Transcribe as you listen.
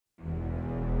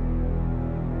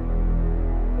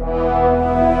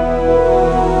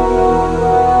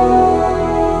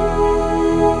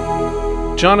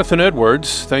Jonathan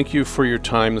Edwards, thank you for your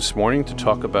time this morning to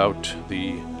talk about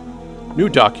the new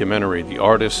documentary, The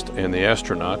Artist and the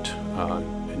Astronaut.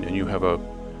 And you have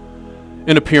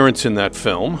an appearance in that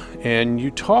film, and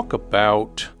you talk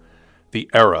about the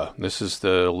era. This is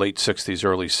the late 60s,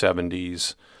 early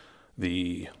 70s,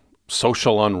 the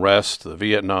social unrest, the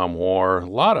Vietnam War, a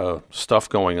lot of stuff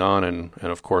going on, and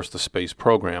of course the space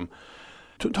program.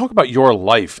 To talk about your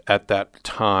life at that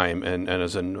time and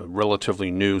as a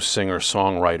relatively new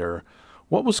singer-songwriter,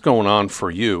 what was going on for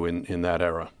you in that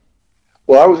era?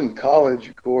 Well, I was in college,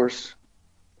 of course,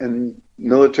 and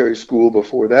military school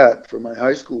before that for my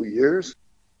high school years.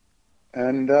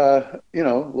 And,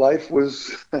 life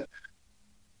was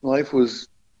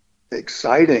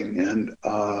exciting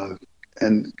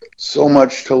and so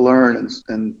much to learn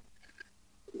and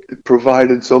it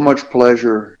provided so much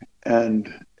pleasure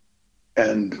and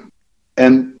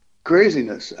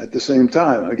craziness at the same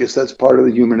time. I guess that's part of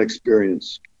the human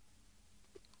experience.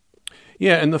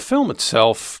 Yeah, and the film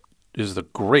itself is the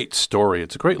great story.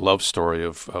 It's a great love story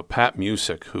of Pat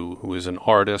Musick, who is an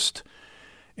artist,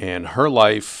 and her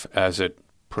life as it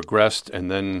progressed,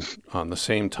 and then on the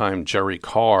same time Jerry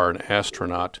Carr, an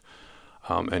astronaut,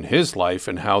 and his life,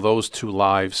 and how those two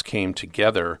lives came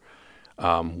together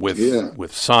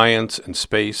with science and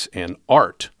space and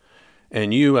art.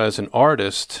 And you, as an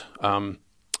artist,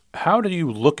 how do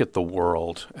you look at the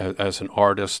world as an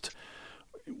artist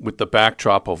with the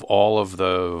backdrop of all of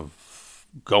the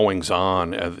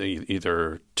goings-on,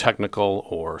 either technical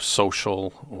or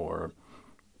social, or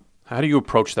how do you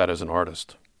approach that as an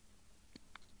artist?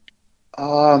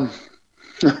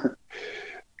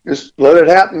 Just let it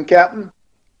happen, Captain.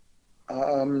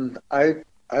 I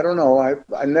don't know. I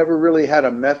never really had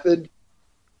a method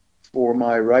for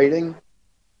my writing.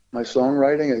 My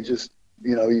songwriting, I just,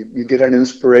 you get an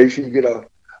inspiration, you get a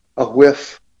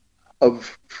whiff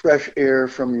of fresh air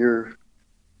from your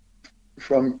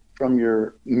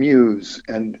muse,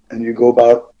 and you go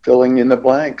about filling in the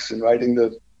blanks and writing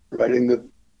the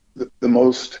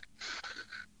most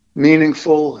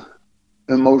meaningful,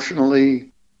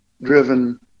 emotionally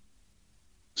driven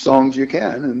songs you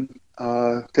can,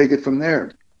 and take it from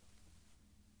there.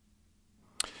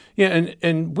 Yeah,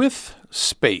 and with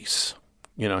space.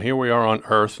 Here we are on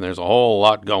Earth, and there's a whole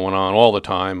lot going on all the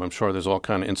time. I'm sure there's all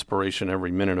kind of inspiration every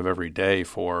minute of every day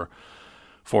for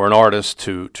an artist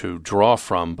to draw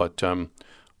from. But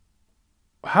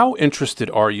how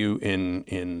interested are you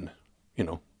in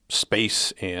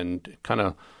space and kind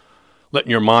of letting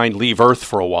your mind leave Earth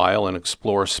for a while and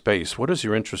explore space? What is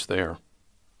your interest there?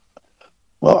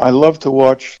 Well, I love to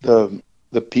watch the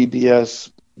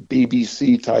PBS,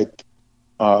 BBC type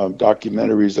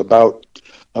documentaries about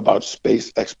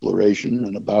space exploration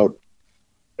and about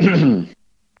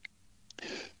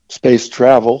space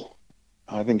travel.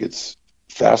 I think it's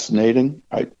fascinating.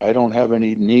 I don't have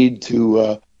any need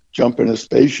to jump in a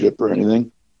spaceship or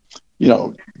anything.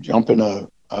 Jump in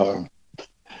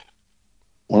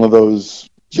one of those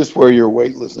just where you're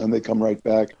weightless and they come right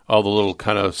back. Oh, the little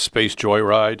kind of space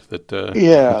joyride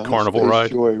carnival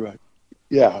ride. Joyride.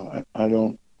 Yeah,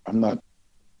 I'm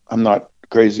not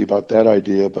crazy about that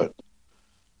idea, but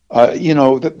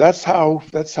that's how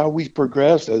we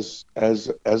progress as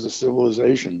a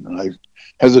civilization. And I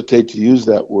hesitate to use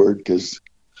that word because,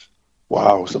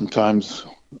 wow, sometimes,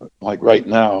 like right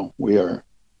now, we are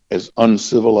as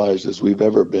uncivilized as we've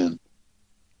ever been.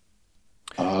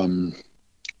 The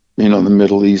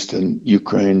Middle East and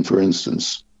Ukraine, for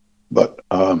instance. But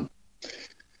I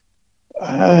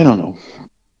don't know.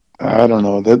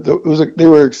 They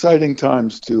were exciting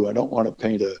times too. I don't want to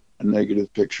paint a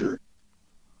negative picture.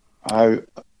 I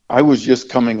was just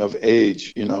coming of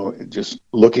age, just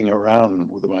looking around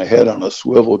with my head on a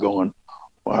swivel going,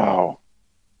 wow,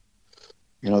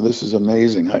 this is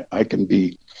amazing. I can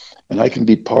be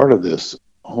part of this.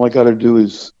 All I got to do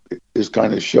is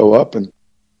kind of show up and,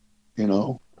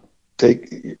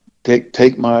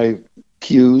 take my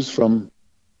cues from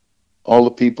all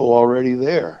the people already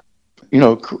there,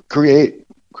 create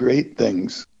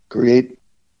things, create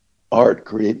art,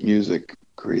 create music,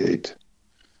 create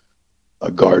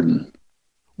a garden.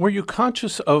 Were you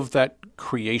conscious of that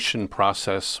creation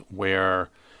process where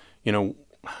you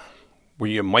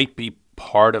might be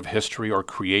part of history or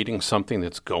creating something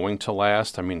that's going to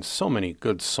last? I mean, so many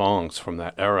good songs from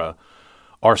that era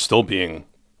are still being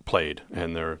played,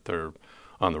 and they're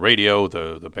on the radio.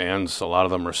 The bands, a lot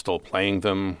of them are still playing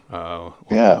them.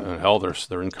 And hell,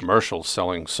 they're in commercials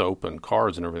selling soap and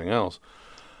cars and everything else.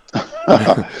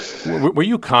 Were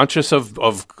you conscious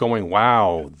of going,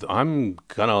 wow, I'm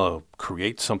gonna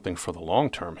create something for the long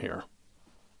term here?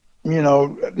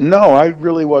 No, I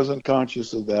really wasn't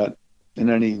conscious of that. in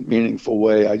any meaningful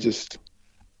way. I just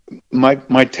my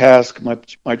task,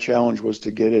 my challenge was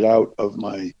to get it out of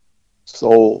my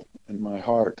soul and my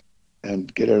heart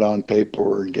and get it on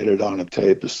paper and get it on a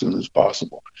tape as soon as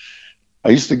possible. I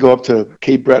used to go up to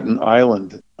Cape Breton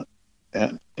Island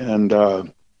and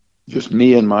just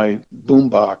me and my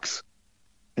boombox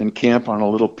and camp on a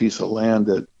little piece of land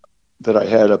that I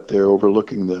had up there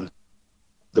overlooking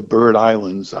the Bird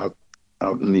Islands out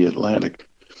in the Atlantic.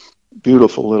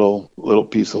 Beautiful little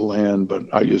piece of land, but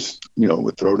I just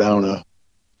would throw down a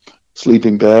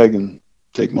sleeping bag and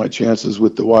take my chances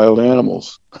with the wild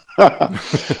animals.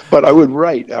 But I would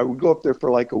write. I would go up there for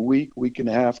like a week and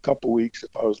a half, couple weeks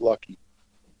if I was lucky,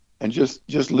 and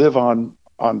just live on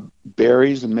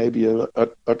berries and maybe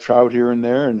a trout here and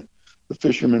there. And the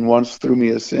fisherman once threw me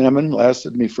a salmon,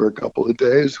 lasted me for a couple of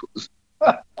days.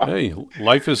 Hey,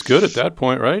 life is good at that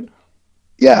point, right?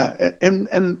 Yeah,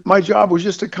 and my job was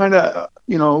just to kind of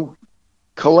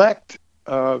collect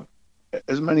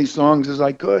as many songs as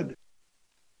I could,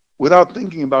 without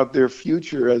thinking about their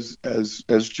future as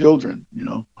children.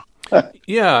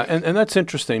 Yeah, and that's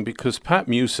interesting because Pat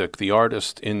Musick, the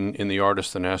artist in the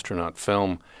Artist and Astronaut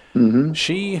film, Mm-hmm.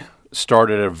 she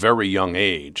started at a very young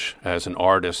age as an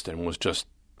artist and was just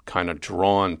kind of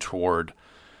drawn toward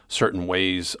certain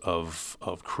ways of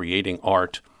creating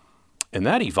art, and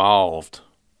that evolved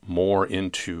more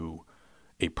into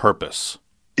a purpose,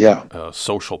 Yeah, a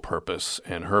social purpose,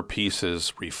 and her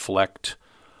pieces reflect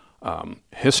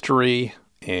history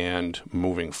and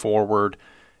moving forward.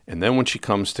 And then when she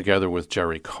comes together with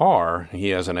Jerry Carr, he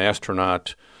has an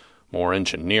astronaut, more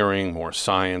engineering, more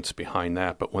science behind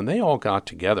that. But when they all got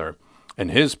together,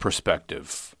 and his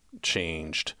perspective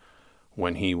changed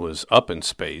when he was up in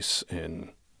space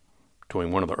and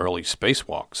doing one of the early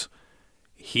spacewalks,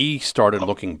 he started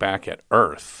looking back at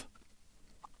Earth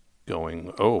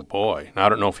going, oh boy. Now, I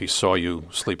don't know if he saw you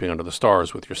sleeping under the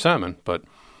stars with your salmon, but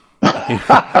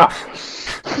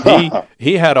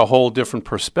he had a whole different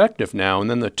perspective now. And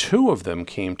then the two of them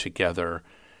came together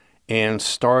and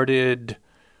started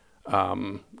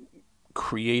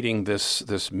creating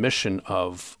this mission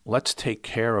of let's take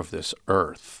care of this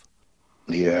Earth.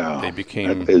 yeah. They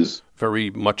became very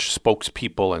much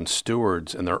spokespeople and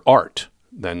stewards in their art.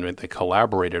 Then they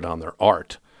collaborated on their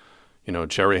art.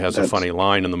 Jerry has a funny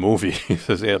line in the movie. He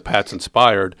says, yeah, Pat's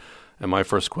inspired. And my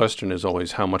first question is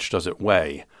always, how much does it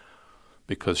weigh?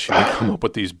 Because she would come up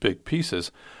with these big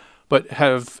pieces. But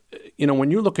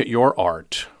when you look at your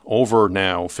art over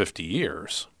now 50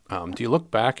 years, do you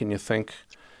look back and you think,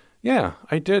 yeah,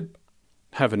 I did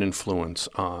have an influence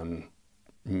on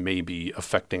maybe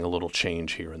affecting a little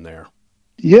change here and there?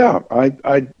 Yeah,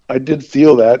 I did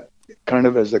feel that kind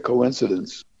of as a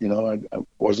coincidence. It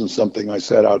wasn't something I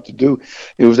set out to do.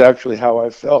 It was actually how I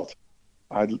felt.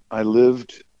 I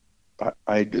lived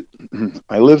I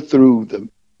lived through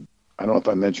I don't know if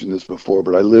I mentioned this before,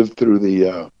 but I lived through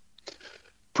the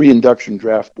pre-induction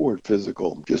draft board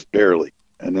physical just barely,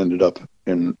 and ended up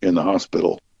in the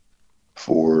hospital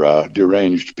for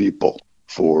deranged people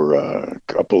for a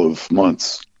couple of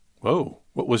months. Whoa.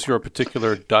 What was your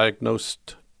particular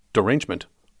diagnosed derangement?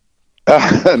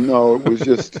 No, it was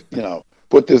just,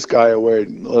 put this guy away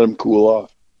and let him cool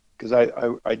off. Because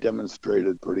I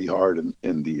demonstrated pretty hard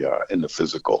in the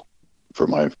physical for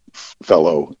my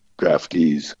fellow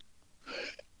draftees.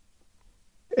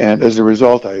 And as a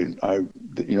result, they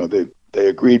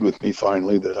agreed with me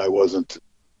finally that I wasn't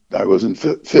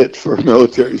fit for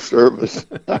military service.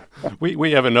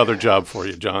 We have another job for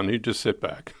you, John. You just sit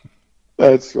back.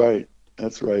 That's right.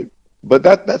 But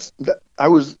that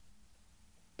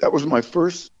was my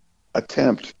first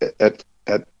attempt at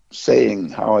saying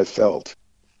how I felt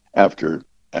after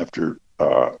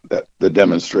the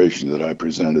demonstration that I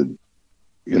presented.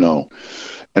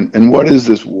 And what is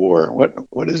this war?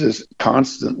 What is this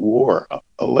constant war?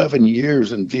 11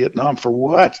 years in Vietnam for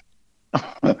what?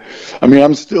 I mean,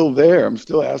 I'm still there. I'm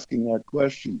still asking that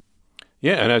question.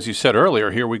 Yeah, and as you said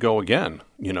earlier, here we go again.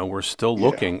 We're still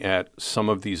looking at some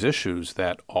of these issues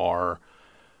that are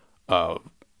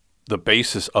the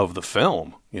basis of the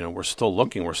film. We're still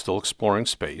looking. We're still exploring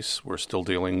space. We're still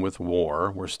dealing with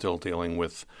war. We're still dealing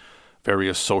with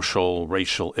various social,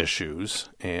 racial issues.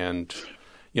 And,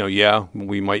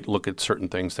 we might look at certain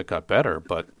things that got better,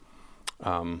 but,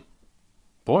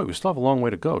 boy, we still have a long way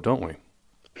to go, don't we?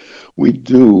 We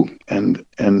do, and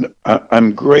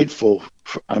I'm grateful.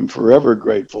 I'm forever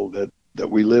grateful that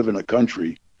we live in a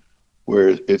country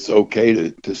where it's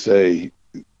okay to say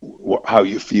how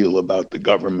you feel about the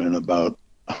government, about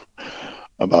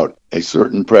a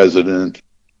certain president,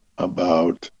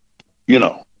 about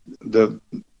the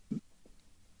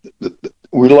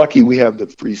we're lucky we have the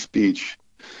free speech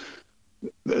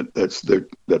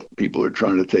that people are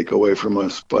trying to take away from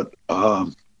us. But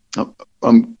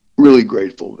I'm really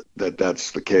grateful that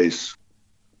that's the case.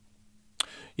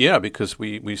 Yeah, because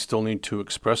we still need to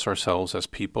express ourselves as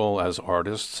people, as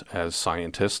artists, as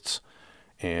scientists,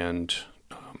 and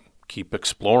keep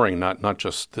exploring not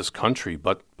just this country,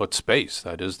 but space.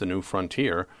 That is the new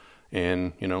frontier.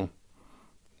 And,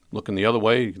 looking the other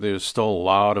way, there's still a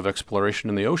lot of exploration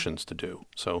in the oceans to do.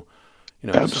 So,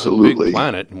 Absolutely. It's a big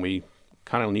planet, and we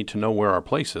kind of need to know where our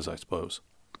place is, I suppose.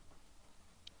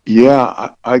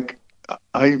 Yeah,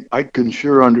 I can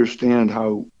sure understand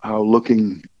how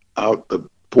looking out the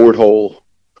porthole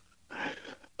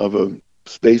of a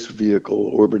space vehicle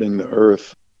orbiting the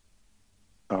Earth,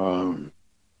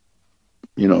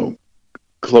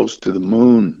 close to the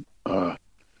moon,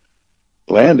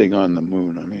 landing on the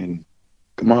moon. I mean,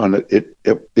 come on,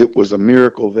 it was a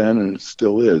miracle then, and it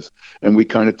still is. And we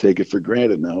kind of take it for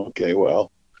granted now. Okay,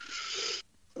 well,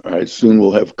 all right, soon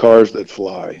we'll have cars that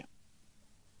fly.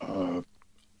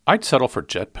 I'd settle for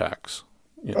jetpacks.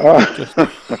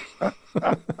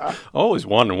 Always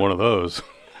wanted one of those.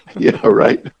 Yeah,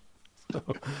 right.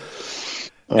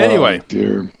 Anyway,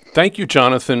 dear. Thank you,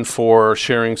 Jonathan, for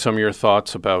sharing some of your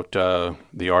thoughts about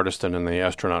The Artist and the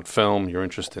Astronaut film, your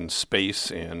interest in space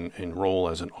and role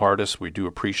as an artist. We do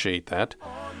appreciate that.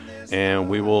 And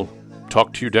we will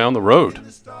talk to you down the road.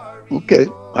 Okay.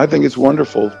 I think it's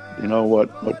wonderful,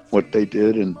 what they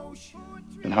did and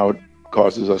how it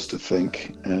causes us to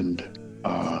think and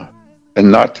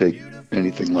not take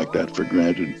anything like that for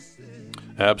granted.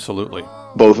 Absolutely.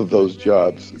 Both of those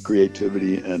jobs,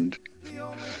 creativity and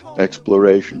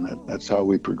exploration, that's how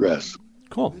we progress.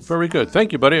 Cool. Very good.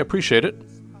 Thank you, buddy. I appreciate it.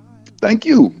 Thank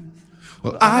you.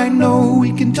 Well, I know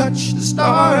we can touch the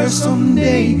stars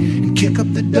someday and kick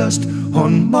up the dust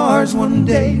on Mars one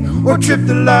day, or trip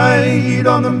the light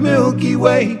on the Milky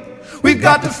Way. We've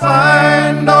got to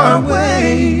find our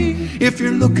way. If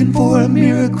you're looking for a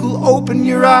miracle, open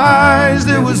your eyes.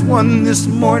 There was one this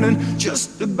morning,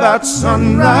 just about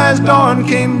sunrise. Dawn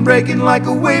came breaking like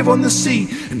a wave on the sea,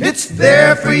 and it's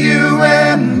there for you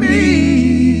and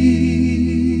me.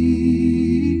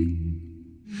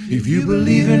 If you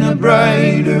believe in a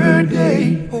brighter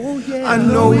day, I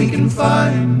know we can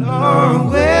find our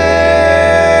way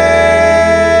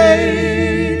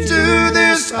to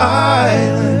this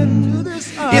island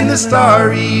in the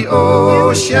starry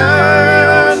ocean.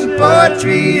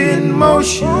 Poetry in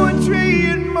motion.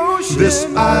 This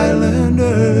island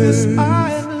earth,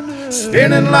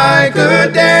 spinning like a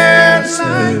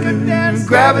dancer.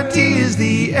 Gravity is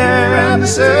the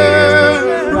answer.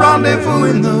 Rendezvous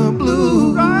in the blue.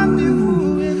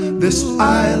 This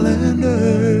island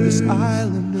earth,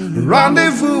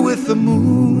 rendezvous with the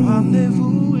moon.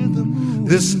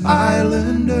 This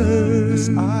island earth,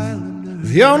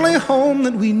 the only home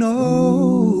that we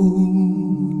know.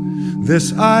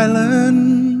 This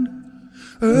island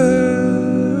earth.